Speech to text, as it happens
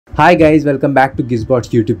Hi guys, welcome back to Gizbot's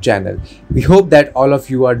YouTube channel. We hope that all of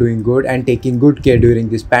you are doing good and taking good care during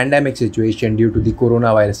this pandemic situation due to the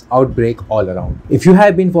coronavirus outbreak all around. If you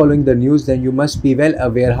have been following the news, then you must be well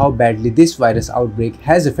aware how badly this virus outbreak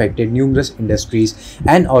has affected numerous industries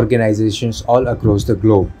and organizations all across the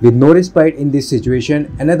globe. With no respite in this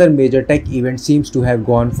situation, another major tech event seems to have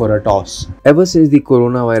gone for a toss. Ever since the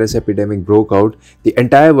coronavirus epidemic broke out, the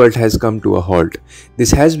entire world has come to a halt.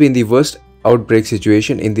 This has been the worst outbreak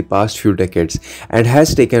situation in the past few decades and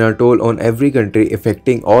has taken a toll on every country,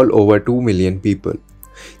 affecting all over 2 million people.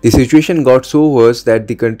 The situation got so worse that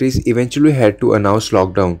the countries eventually had to announce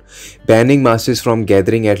lockdown, banning masses from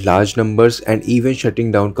gathering at large numbers and even shutting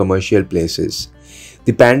down commercial places.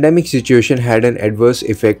 The pandemic situation had an adverse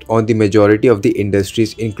effect on the majority of the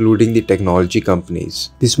industries, including the technology companies.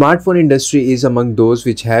 The smartphone industry is among those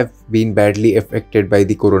which have been badly affected by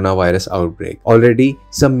the coronavirus outbreak. Already,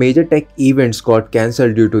 some major tech events got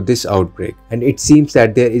cancelled due to this outbreak, and it seems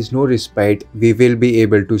that there is no respite we will be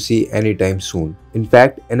able to see anytime soon. In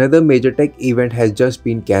fact, another major tech event has just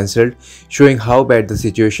been cancelled, showing how bad the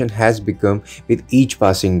situation has become with each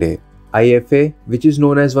passing day. IFA, which is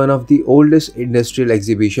known as one of the oldest industrial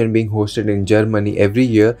exhibitions being hosted in Germany every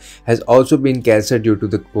year, has also been cancelled due to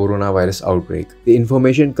the coronavirus outbreak. The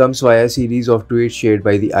information comes via a series of tweets shared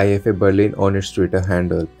by the IFA Berlin on its Twitter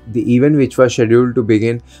handle. The event, which was scheduled to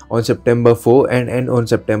begin on September 4 and end on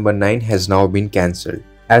September 9, has now been cancelled.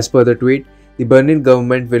 As per the tweet, the Berlin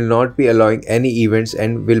government will not be allowing any events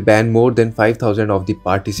and will ban more than 5,000 of the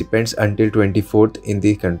participants until 24th in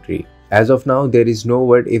the country. As of now, there is no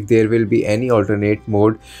word if there will be any alternate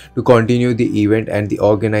mode to continue the event, and the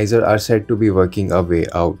organizers are said to be working a way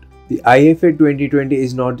out. The IFA 2020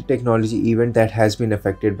 is not the technology event that has been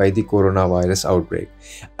affected by the coronavirus outbreak.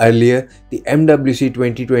 Earlier, the MWC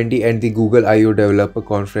 2020 and the Google I/O Developer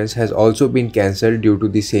Conference has also been cancelled due to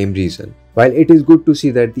the same reason. While it is good to see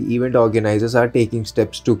that the event organizers are taking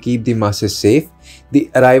steps to keep the masses safe,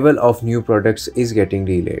 the arrival of new products is getting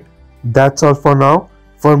delayed. That's all for now.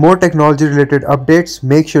 For more technology related updates,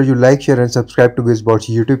 make sure you like, share and subscribe to Gizbot's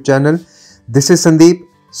YouTube channel. This is Sandeep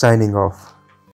signing off.